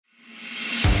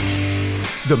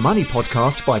The Money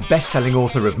Podcast by best-selling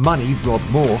author of Money, Rob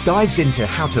Moore, dives into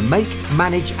how to make,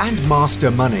 manage and master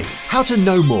money. How to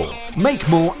know more, make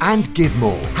more and give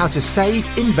more. How to save,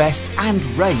 invest and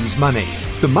raise money.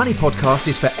 The Money Podcast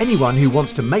is for anyone who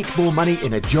wants to make more money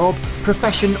in a job,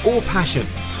 profession or passion.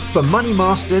 For money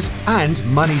masters and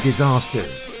money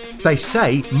disasters. They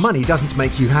say money doesn't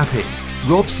make you happy.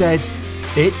 Rob says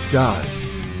it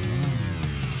does.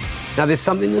 Now, there's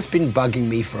something that's been bugging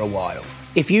me for a while.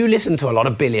 If you listen to a lot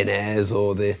of billionaires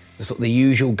or the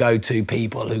usual go-to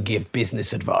people who give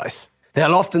business advice,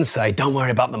 they'll often say, don't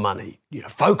worry about the money.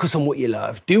 Focus on what you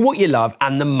love, do what you love,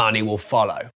 and the money will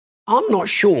follow. I'm not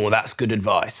sure that's good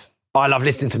advice. I love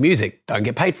listening to music, don't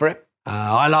get paid for it.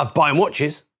 I love buying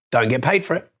watches, don't get paid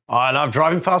for it. I love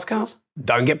driving fast cars,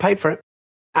 don't get paid for it.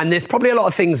 And there's probably a lot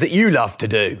of things that you love to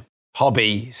do.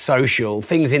 Hobby, social,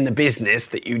 things in the business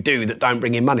that you do that don't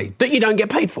bring in money, that you don't get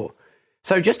paid for.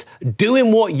 So just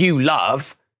doing what you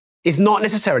love is not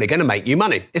necessarily going to make you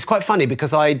money. It's quite funny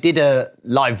because I did a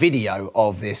live video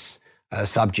of this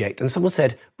subject and someone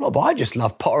said, Rob, I just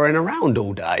love pottering around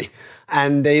all day.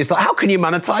 And he's like, how can you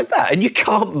monetize that? And you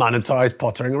can't monetize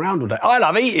pottering around all day. I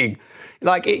love eating.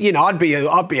 I'd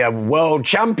be a world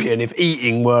champion if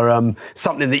eating were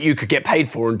something that you could get paid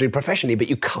for and do professionally, but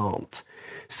you can't.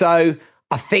 So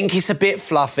I think it's a bit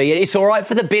fluffy. It's all right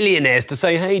for the billionaires to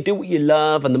say, hey, do what you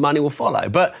love and the money will follow.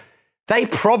 But they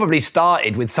probably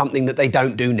started with something that they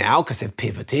don't do now because they've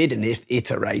pivoted and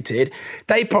iterated.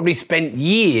 They probably spent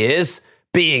years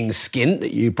being skint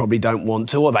that you probably don't want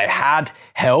to, or they had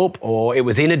help, or it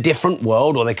was in a different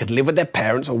world, or they could live with their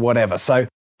parents or whatever. So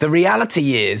the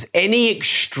reality is any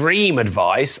extreme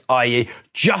advice, i.e.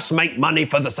 just make money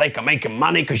for the sake of making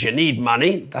money because you need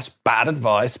money, that's bad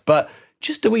advice. But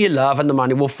just do what you love and the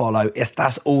money will follow. Yes,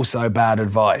 that's also bad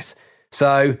advice.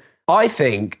 So I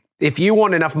think if you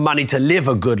want enough money to live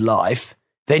a good life,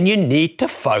 then you need to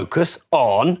focus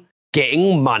on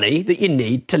getting money that you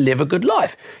need to live a good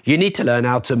life. You need to learn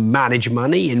how to manage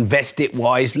money, invest it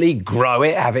wisely, grow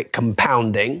it, have it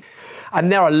compounding.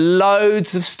 And there are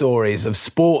loads of stories of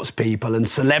sports people and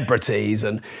celebrities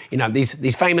and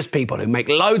these famous people who make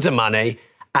loads of money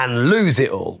and lose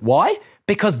it all. Why?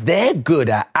 Because they're good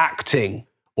at acting,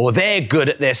 or they're good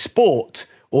at their sport,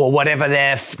 or whatever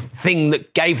their thing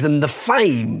that gave them the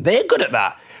fame. They're good at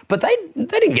that. But they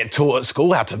didn't get taught at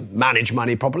school how to manage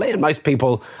money properly, and most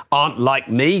people aren't like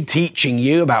me teaching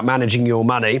you about managing your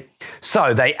money.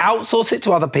 So they outsource it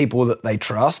to other people that they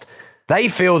trust. They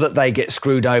feel that they get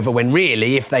screwed over when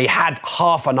really, if they had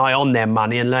half an eye on their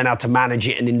money and learn how to manage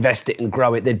it and invest it and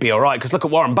grow it, they'd be all right. Because look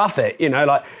at Warren Buffett,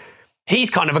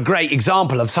 he's kind of a great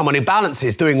example of someone who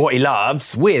balances doing what he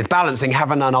loves with balancing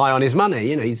having an eye on his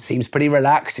money. He seems pretty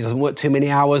relaxed. He doesn't work too many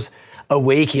hours a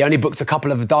week. He only books a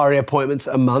couple of diary appointments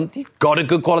a month. He's got a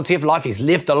good quality of life. He's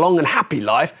lived a long and happy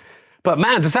life. But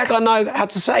man, does that guy know how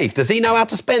to save? Does he know how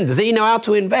to spend? Does he know how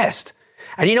to invest?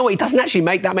 And you know what? He doesn't actually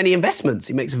make that many investments.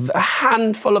 He makes a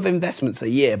handful of investments a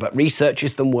year, but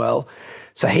researches them well.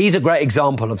 So he's a great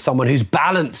example of someone who's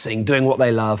balancing doing what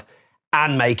they love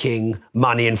and making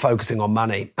money and focusing on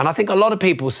money. And I think a lot of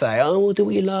people say, oh, we'll do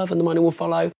what you love and the money will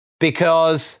follow,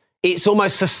 because it's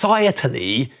almost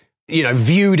societally,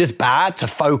 viewed as bad to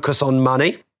focus on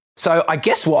money. So I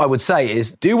guess what I would say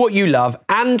is do what you love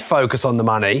and focus on the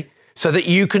money so that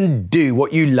you can do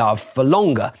what you love for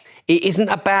longer. It isn't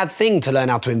a bad thing to learn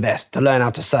how to invest, to learn how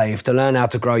to save, to learn how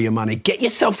to grow your money. Get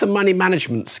yourself some money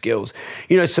management skills,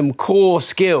 some core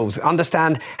skills.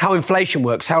 Understand how inflation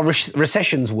works, how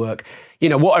recessions work,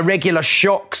 what irregular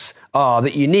shocks are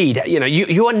that you need.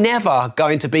 You are never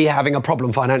going to be having a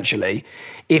problem financially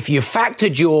if you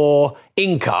factored your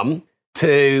income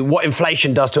to what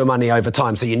inflation does to money over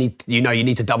time. So you need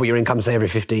to double your income, say, every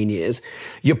 15 years.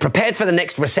 You're prepared for the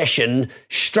next recession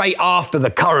straight after the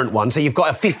current one. So you've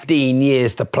got 15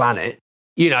 years to plan it.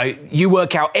 You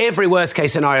work out every worst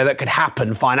case scenario that could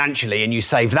happen financially and you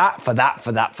save that for that.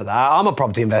 I'm a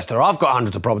property investor. I've got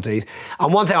hundreds of properties.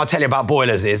 And one thing I'll tell you about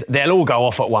boilers is they'll all go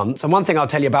off at once. And one thing I'll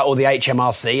tell you about all the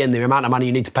HMRC and the amount of money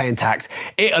you need to pay in tax,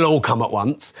 it'll all come at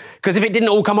once. Because if it didn't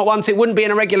all come at once, it wouldn't be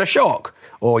an irregular shock.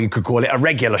 Or you could call it a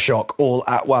regular shock all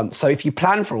at once. So if you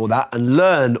plan for all that and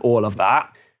learn all of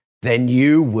that, then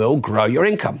you will grow your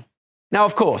income. Now,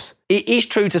 of course, it is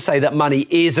true to say that money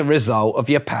is a result of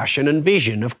your passion and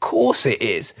vision. Of course it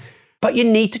is. But you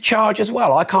need to charge as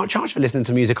well. I can't charge for listening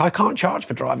to music. I can't charge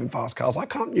for driving fast cars. I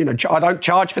don't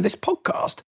charge for this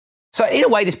podcast. So in a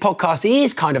way, this podcast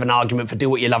is kind of an argument for do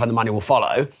what you love and the money will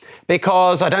follow,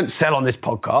 because I don't sell on this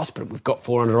podcast, but we've got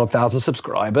 400,000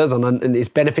 subscribers and it's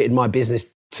benefited my business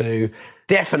to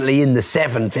definitely in the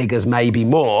seven figures, maybe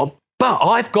more. But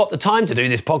I've got the time to do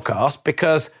this podcast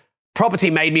because property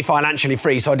made me financially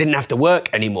free, so I didn't have to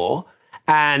work anymore.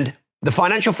 And the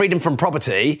financial freedom from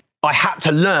property, I had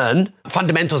to learn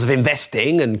fundamentals of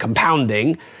investing and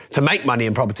compounding to make money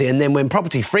in property. And then when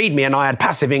property freed me and I had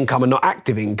passive income and not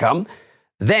active income,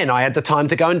 then I had the time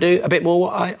to go and do a bit more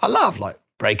what I love, like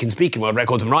breaking speaking world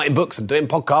records and writing books and doing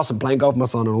podcasts and playing golf with my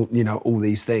son and all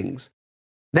these things.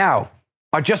 Now,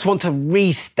 I just want to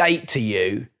restate to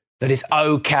you that it's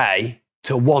okay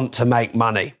to want to make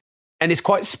money. And it's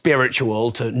quite spiritual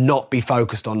to not be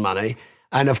focused on money.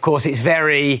 And of course, it's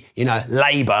very,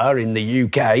 Labour in the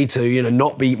UK to,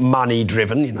 not be money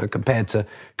driven, compared to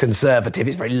Conservative.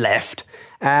 It's very left.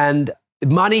 And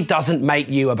money doesn't make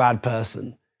you a bad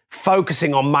person.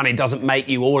 Focusing on money doesn't make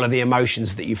you all of the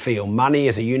emotions that you feel. Money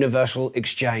is a universal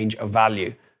exchange of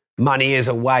value. Money is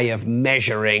a way of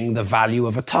measuring the value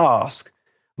of a task.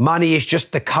 Money is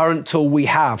just the current tool we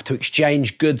have to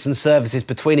exchange goods and services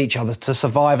between each other to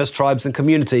survive as tribes and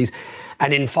communities.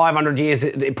 And in 500 years,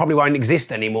 it probably won't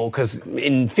exist anymore because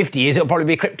in 50 years, it'll probably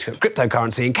be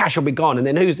cryptocurrency and cash will be gone. And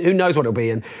then who knows what it'll be.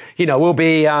 And, we'll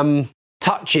be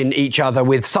touching each other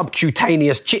with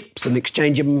subcutaneous chips and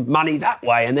exchanging money that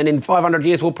way. And then in 500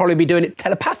 years, we'll probably be doing it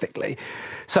telepathically.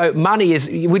 So money is,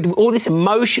 with all this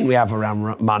emotion we have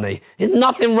around money, there's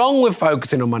nothing wrong with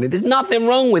focusing on money. There's nothing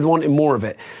wrong with wanting more of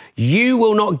it. You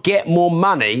will not get more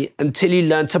money until you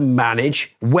learn to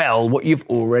manage well what you've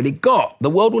already got. The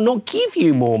world will not give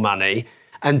you more money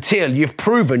until you've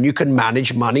proven you can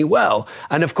manage money well.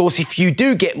 And of course, if you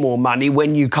do get more money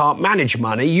when you can't manage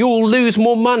money, you'll lose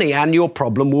more money and your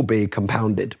problem will be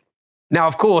compounded. Now,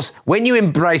 of course, when you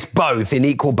embrace both in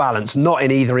equal balance, not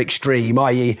in either extreme,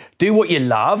 i.e. do what you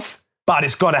love, but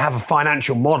it's got to have a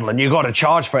financial model and you've got to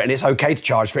charge for it and it's okay to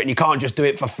charge for it and you can't just do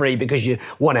it for free because you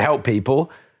want to help people,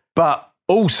 but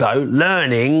also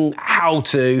learning how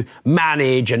to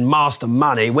manage and master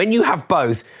money. When you have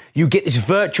both, you get this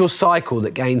virtuous cycle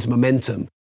that gains momentum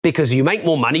because you make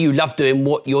more money, you love doing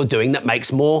what you're doing that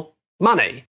makes more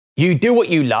money. You do what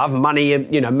you love, money,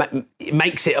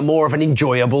 makes it a more of an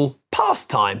enjoyable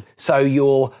pastime. So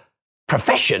your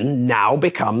profession now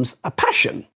becomes a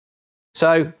passion.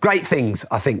 So great things,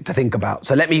 I think, to think about.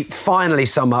 So let me finally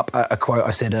sum up a quote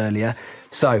I said earlier.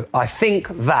 So I think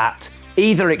that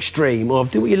either extreme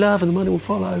of do what you love and the money will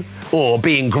follow, or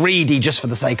being greedy just for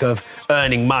the sake of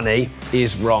earning money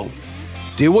is wrong.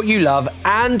 Do what you love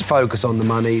and focus on the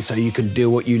money so you can do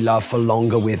what you love for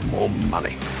longer with more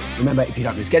money. Remember, if you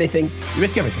don't risk anything, you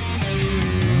risk everything.